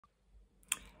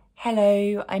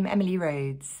Hello, I'm Emily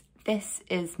Rhodes. This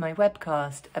is my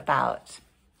webcast about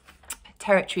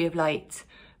Territory of Light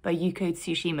by Yuko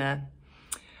Tsushima.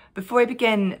 Before I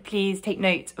begin, please take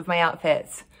note of my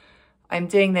outfit. I'm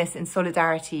doing this in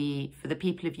solidarity for the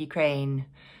people of Ukraine.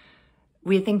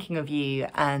 We're thinking of you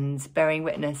and bearing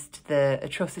witness to the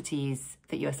atrocities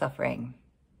that you're suffering.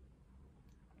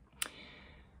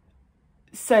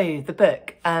 So, the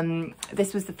book.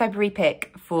 This was the February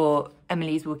pick for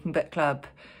Emily's Walking Book Club.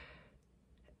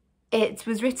 It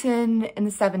was written in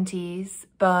the 70s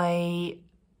by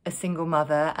a single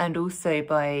mother and also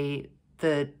by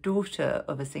the daughter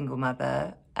of a single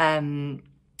mother in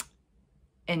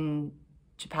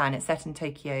Japan. It's set in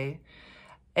Tokyo.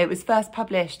 It was first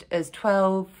published as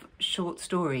 12 short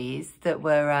stories that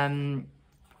were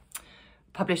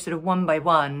published sort of one by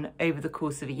one over the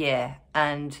course of a year.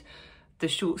 And the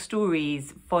short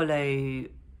stories follow,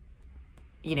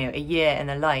 a year in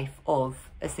the life of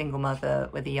a single mother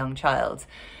with a young child.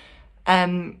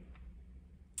 In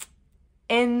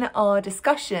our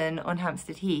discussion on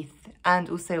Hampstead Heath and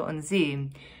also on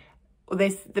Zoom, although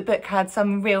the book had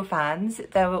some real fans,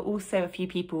 there were also a few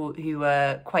people who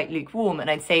were quite lukewarm. And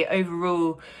I'd say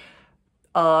overall,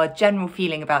 our general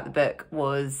feeling about the book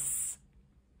was,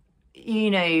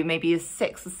 maybe a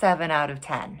 6 or 7 out of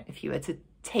 10, if you were to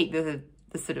take the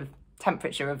sort of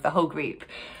temperature of the whole group.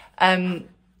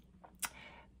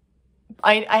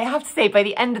 I have to say, by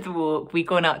the end of the walk, we've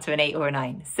gone up to an 8 or a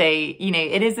 9. So,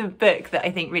 it is a book that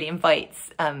I think really invites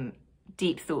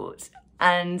deep thought.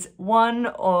 And one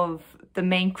of the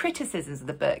main criticisms of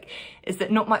the book is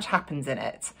that not much happens in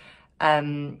it.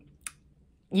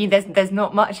 There's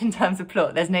not much in terms of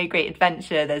plot. There's no great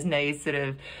adventure. There's no sort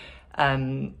of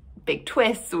big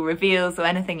twists or reveals or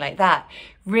anything like that.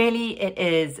 Really, it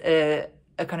is a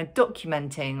kind of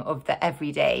documenting of the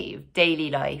everyday, daily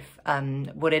life,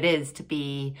 what it is to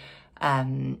be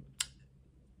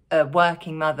a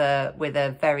working mother with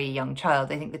a very young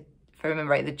child. I think that, if I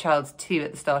remember right, the child's 2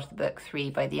 at the start of the book, 3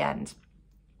 by the end.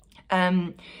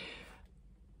 The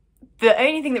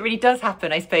only thing that really does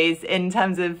happen, I suppose, in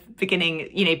terms of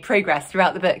beginning, progress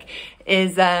throughout the book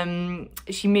is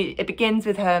it begins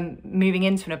with her moving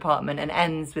into an apartment and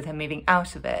ends with her moving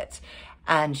out of it.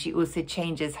 And she also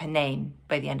changes her name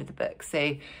by the end of the book.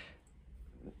 So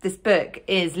this book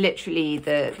is literally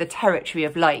the territory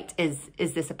of light is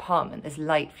this apartment, this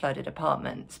light-flooded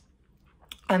apartment.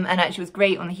 And actually it was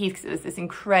great on the Heath because it was this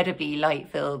incredibly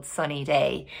light-filled, sunny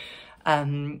day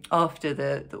after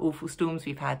the awful storms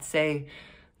we've had. So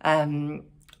I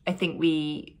think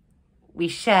we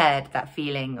shared that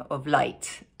feeling of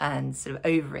light and sort of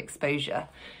overexposure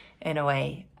in a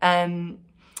way.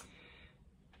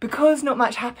 Because not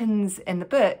much happens in the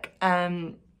book,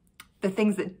 the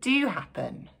things that do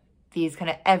happen, these kind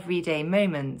of everyday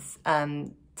moments,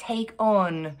 take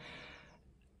on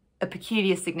a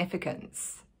peculiar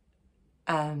significance.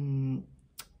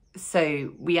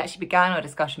 So we actually began our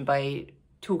discussion by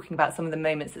talking about some of the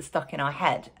moments that stuck in our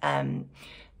head.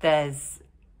 There's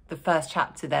the first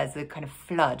chapter, there's a kind of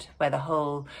flood where the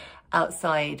whole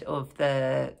outside of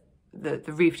the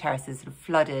roof terrace is sort of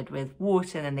flooded with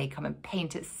water, and then they come and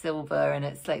paint it silver, and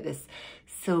it's like this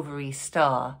silvery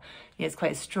star. It's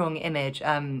quite a strong image.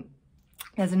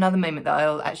 There's another moment that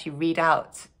I'll actually read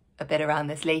out a bit around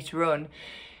this later on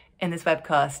in this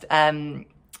webcast,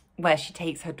 where she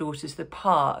takes her daughter to the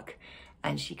park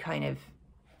and she kind of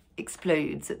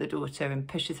explodes at the daughter and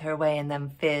pushes her away and then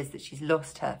fears that she's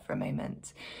lost her for a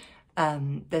moment.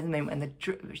 There's a moment when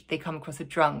they come across a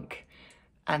drunk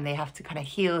and they have to kind of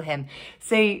heal him.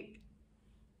 So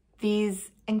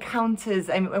these encounters,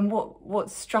 and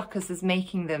what struck us as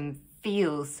making them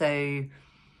feel so, I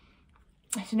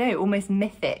don't know, almost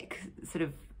mythic, sort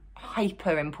of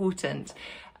hyper important,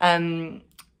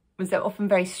 was they're often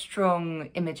very strong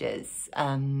images,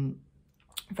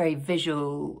 very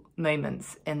visual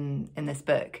moments in this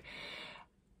book.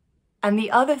 And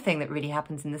the other thing that really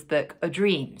happens in this book are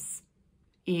dreams.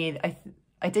 I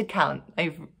did count.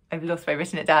 I've lost where I've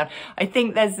written it down. I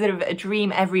think there's sort of a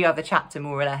dream every other chapter,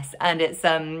 more or less, and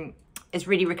it's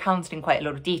really recounted in quite a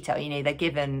lot of detail. They're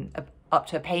given up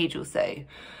to a page or so,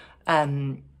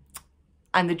 and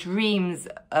the dreams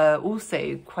are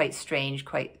also quite strange,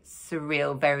 quite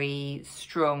surreal, very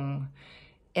strong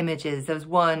images. There was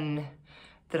one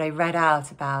that I read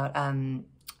out about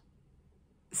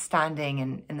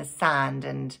standing in the sand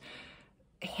and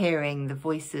hearing the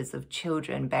voices of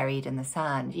children buried in the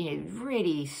sand,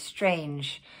 really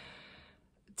strange,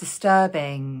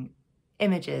 disturbing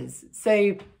images.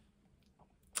 So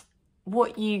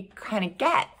what you kind of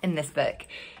get in this book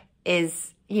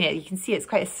is, you can see it's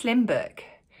quite a slim book.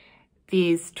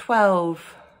 These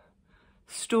 12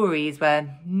 stories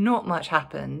where not much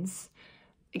happens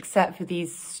except for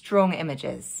these strong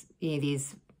images, you know,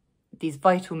 these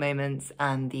vital moments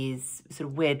and these sort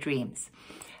of weird dreams.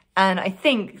 And I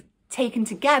think taken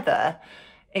together,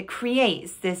 it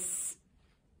creates this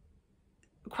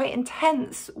quite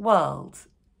intense world.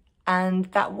 And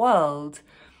that world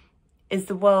is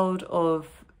the world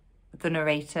of the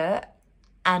narrator,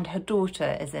 and her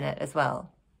daughter is in it as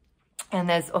well. And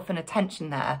there's often a tension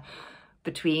there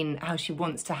between how she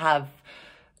wants to have,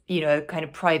 you know, a kind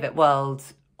of private world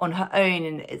on her own,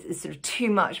 and it's sort of too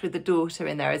much with the daughter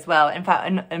in there as well. In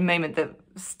fact, a moment that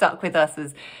stuck with us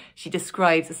was she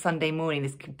describes a Sunday morning,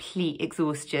 this complete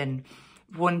exhaustion,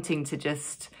 wanting to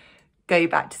just go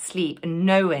back to sleep and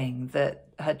knowing that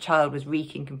her child was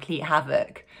wreaking complete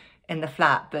havoc in the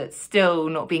flat, but still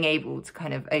not being able to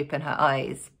kind of open her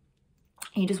eyes.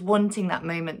 And just wanting that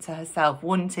moment to herself,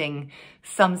 wanting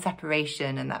some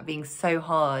separation, and that being so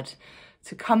hard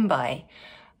to come by.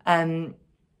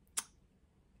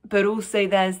 But also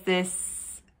there's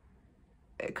this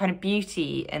kind of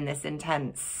beauty in this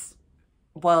intense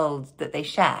world that they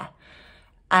share.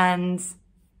 And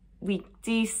we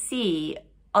do see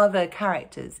other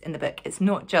characters in the book. It's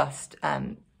not just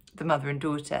the mother and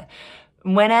daughter.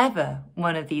 Whenever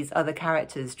one of these other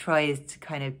characters tries to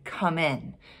kind of come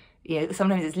in, you know,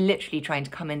 sometimes it's literally trying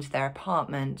to come into their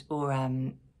apartment, or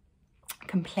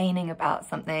complaining about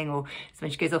something, or when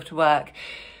she goes off to work,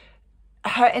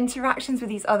 her interactions with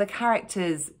these other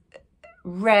characters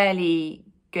rarely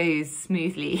goes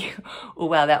smoothly or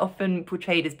well. They're often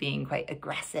portrayed as being quite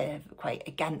aggressive, quite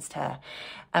against her.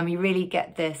 And we really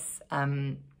get this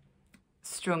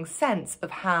strong sense of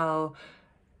how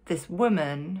this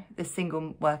woman, this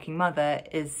single working mother,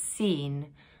 is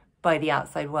seen by the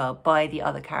outside world, by the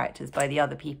other characters, by the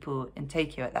other people in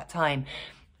Tokyo at that time.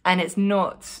 And it's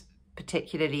not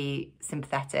particularly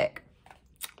sympathetic.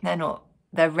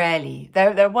 They're rarely,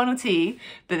 there are one or two,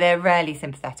 but they're rarely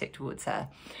sympathetic towards her.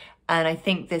 And I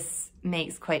think this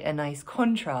makes quite a nice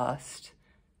contrast,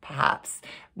 perhaps,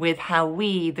 with how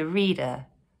we, the reader,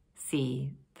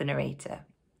 see the narrator.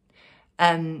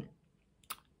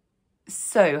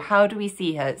 So how do we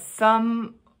see her?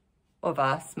 Some of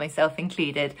us, myself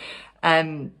included,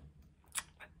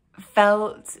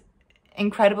 felt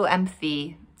incredible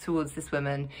empathy towards this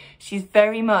woman. She's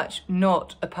very much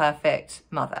not a perfect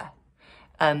mother.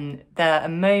 There are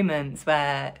moments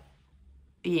where,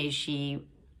 you know, she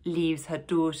leaves her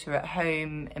daughter at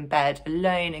home in bed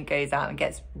alone and goes out and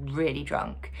gets really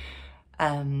drunk.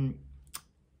 There's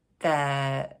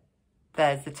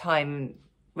the time,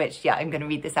 which, yeah, I'm going to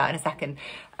read this out in a second,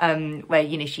 where,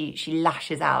 you know, she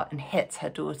lashes out and hits her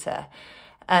daughter.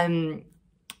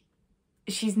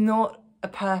 She's not a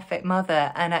perfect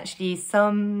mother, and actually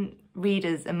some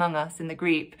readers among us in the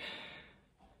group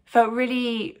felt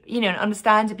really, you know,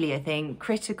 understandably, I think,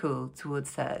 critical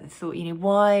towards her. Thought, you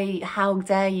know, how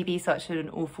dare you be such an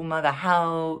awful mother?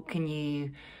 How can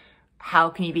you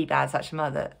be bad, such a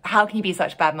mother? How can you be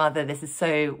such a bad mother? This is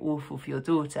so awful for your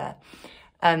daughter.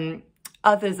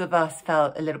 Others of us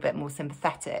felt a little bit more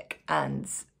sympathetic and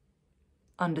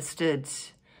understood,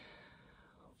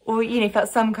 or, you know, felt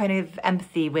some kind of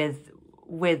empathy with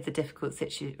the difficult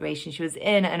situation she was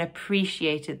in, and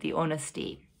appreciated the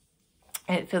honesty.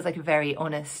 It feels like a very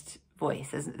honest voice.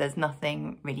 There's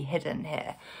nothing really hidden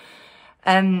here.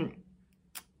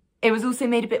 It was also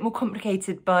made a bit more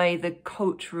complicated by the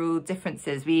cultural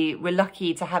differences. We were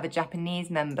lucky to have a Japanese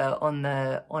member on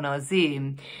our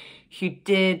Zoom who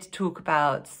did talk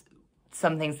about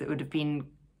some things that would have been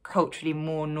culturally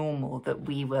more normal, that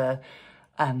we were,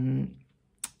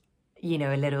 you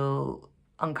know, a little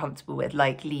uncomfortable with,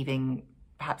 like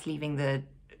perhaps leaving the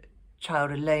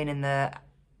child alone in the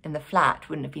flat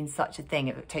wouldn't have been such a thing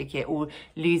at Tokyo, or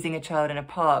losing a child in a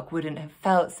park wouldn't have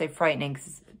felt so frightening,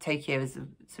 because Tokyo is a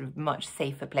sort of much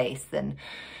safer place than,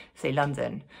 say,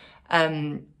 London.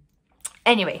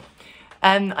 Anyway,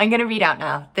 I'm going to read out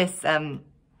now this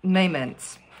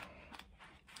moment.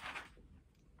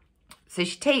 So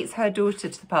she takes her daughter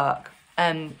to the park.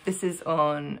 This is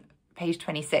on page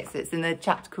 26. It's in the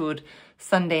chapter called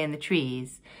Sunday in the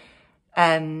Trees.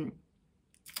 So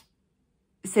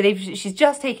she's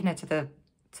just taken her to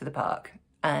the park,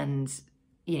 and,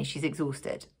 you know, she's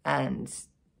exhausted, and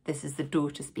this is the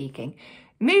daughter speaking.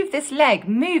 "Move this leg,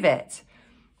 move it."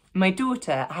 My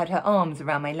daughter had her arms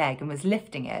around my leg and was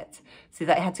lifting it so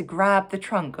that I had to grab the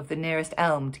trunk of the nearest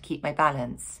elm to keep my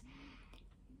balance.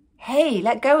 "Hey,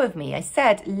 let go of me," I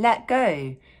said, "let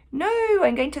go." "No,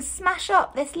 I'm going to smash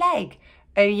up this leg."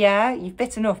 "Oh yeah, you've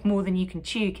bitten off more than you can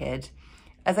chew, kid."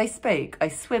 As I spoke, I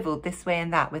swiveled this way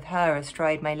and that with her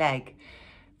astride my leg.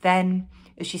 Then,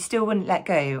 As she still wouldn't let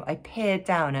go, I peered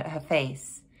down at her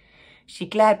face. She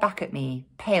glared back at me,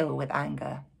 pale with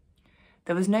anger.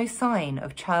 There was no sign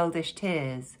of childish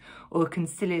tears or a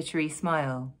conciliatory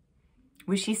smile.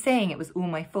 Was she saying it was all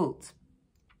my fault?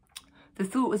 The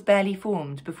thought was barely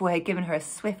formed before I had given her a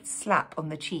swift slap on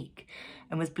the cheek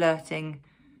and was blurting,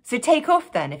 "So take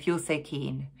off then, if you're so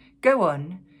keen. Go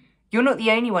on. You're not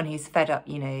the only one who's fed up,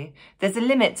 you know. There's a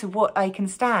limit to what I can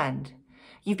stand.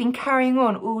 You've been carrying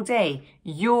on all day.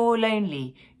 You're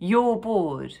lonely. You're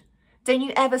bored. Don't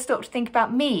you ever stop to think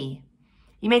about me?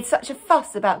 You made such a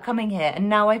fuss about coming here and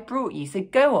now I've brought you, so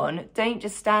go on. Don't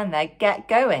just stand there. Get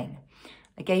going."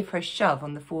 I gave her a shove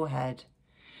on the forehead.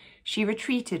 She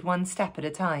retreated one step at a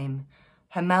time,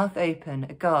 her mouth open,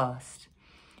 aghast.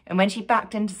 And when she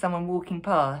backed into someone walking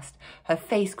past, her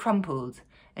face crumpled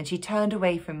and she turned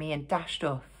away from me and dashed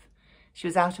off. She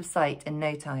was out of sight in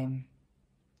no time.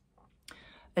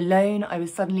 Alone, I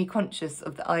was suddenly conscious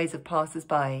of the eyes of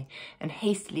passers-by and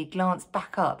hastily glanced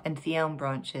back up into the elm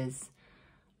branches.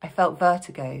 I felt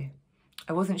vertigo.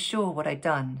 I wasn't sure what I'd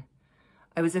done.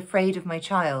 I was afraid of my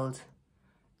child.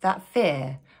 That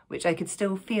fear, which I could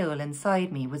still feel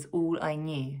inside me, was all I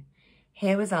knew.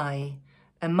 Here was I,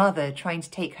 a mother trying to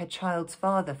take her child's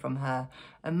father from her,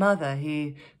 a mother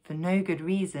who, for no good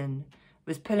reason,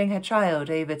 was pulling her child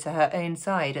over to her own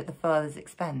side at the father's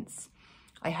expense.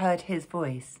 I heard his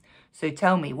voice. "So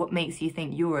tell me, what makes you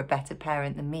think you're a better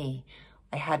parent than me?"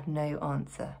 I had no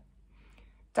answer.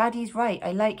 "Daddy's right,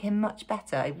 I like him much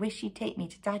better. I wish he'd take me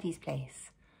to Daddy's place."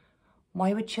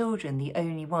 Why were children the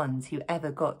only ones who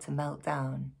ever got to melt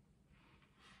down?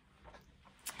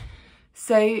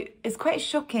 So it's quite a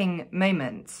shocking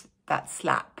moment, that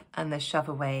slap and the shove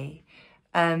away.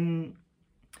 You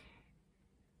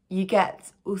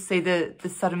get also the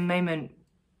sudden moment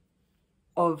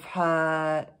of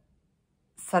her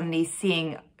suddenly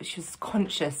seeing, she was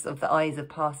conscious of the eyes of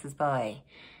passers-by.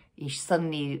 She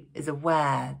suddenly is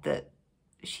aware that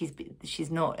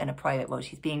she's not in a private world,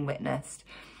 she's being witnessed.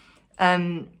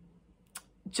 For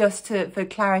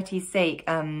clarity's sake,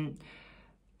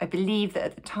 I believe that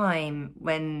at the time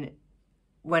when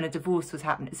a divorce was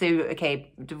happening, so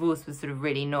okay, divorce was sort of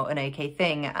really not an okay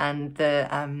thing, and there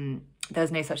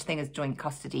was no such thing as joint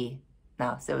custody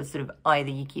now. So it was sort of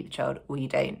either you keep the child or you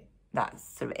don't. That's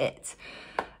sort of it.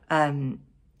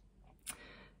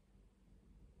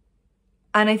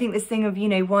 And I think this thing of, you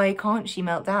know, why can't she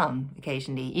melt down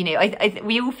occasionally? You know,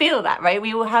 we all feel that, right?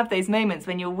 We all have those moments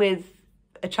when you're with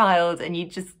a child and you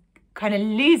just kind of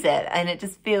lose it and it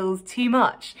just feels too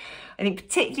much. I think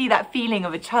particularly that feeling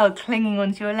of a child clinging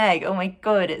onto your leg. Oh my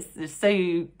God, it's just so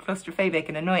claustrophobic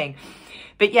and annoying.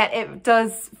 But yet it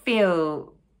does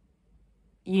feel,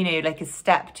 you know, like a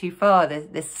step too far,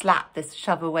 this slap, this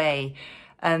shove away.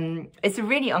 It's a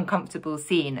really uncomfortable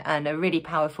scene and a really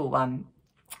powerful one.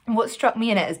 And what struck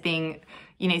me in it as being,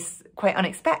 you know, quite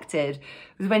unexpected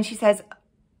was when she says,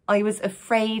 "I was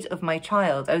afraid of my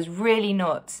child." I was really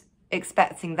not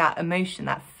expecting that emotion,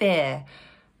 that fear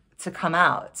to come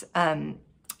out. And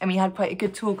we had quite a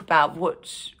good talk about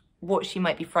what she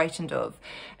might be frightened of.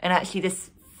 And actually this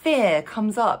fear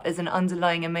comes up as an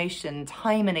underlying emotion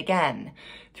time and again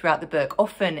throughout the book.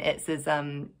 Often it's as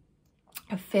a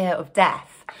fear of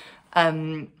death.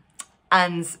 And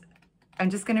I'm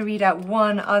just going to read out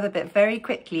one other bit very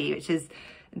quickly, which is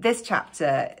this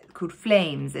chapter called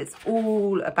Flames. It's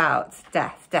all about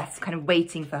death. Death's kind of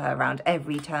waiting for her around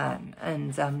every turn.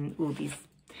 And all these,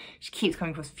 she keeps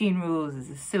coming across funerals, there's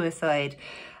a suicide.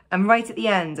 And right at the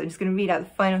end, I'm just going to read out the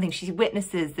final thing. She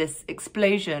witnesses this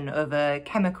explosion of a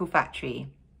chemical factory.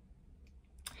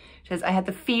 She says, "I had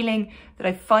the feeling that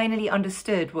I finally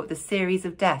understood what the series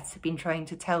of deaths had been trying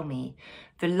to tell me.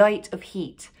 The light of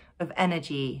heat, of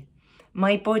energy.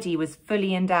 My body was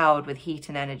fully endowed with heat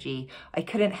and energy. I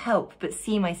couldn't help but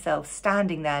see myself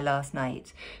standing there last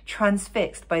night,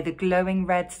 transfixed by the glowing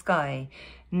red sky,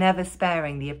 never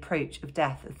sparing the approach of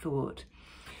death a thought."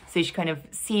 So she kind of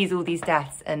sees all these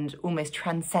deaths and almost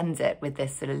transcends it with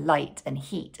this sort of light and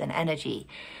heat and energy.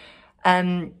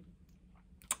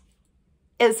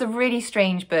 It's a really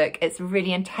strange book. It's a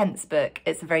really intense book.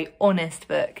 It's a very honest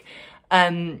book.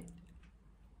 I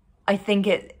think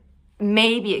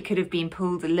maybe it could have been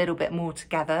pulled a little bit more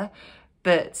together,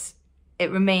 but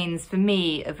it remains for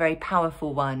me a very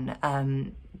powerful one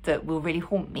that will really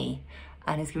haunt me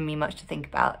and has given me much to think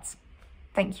about.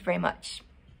 Thank you very much.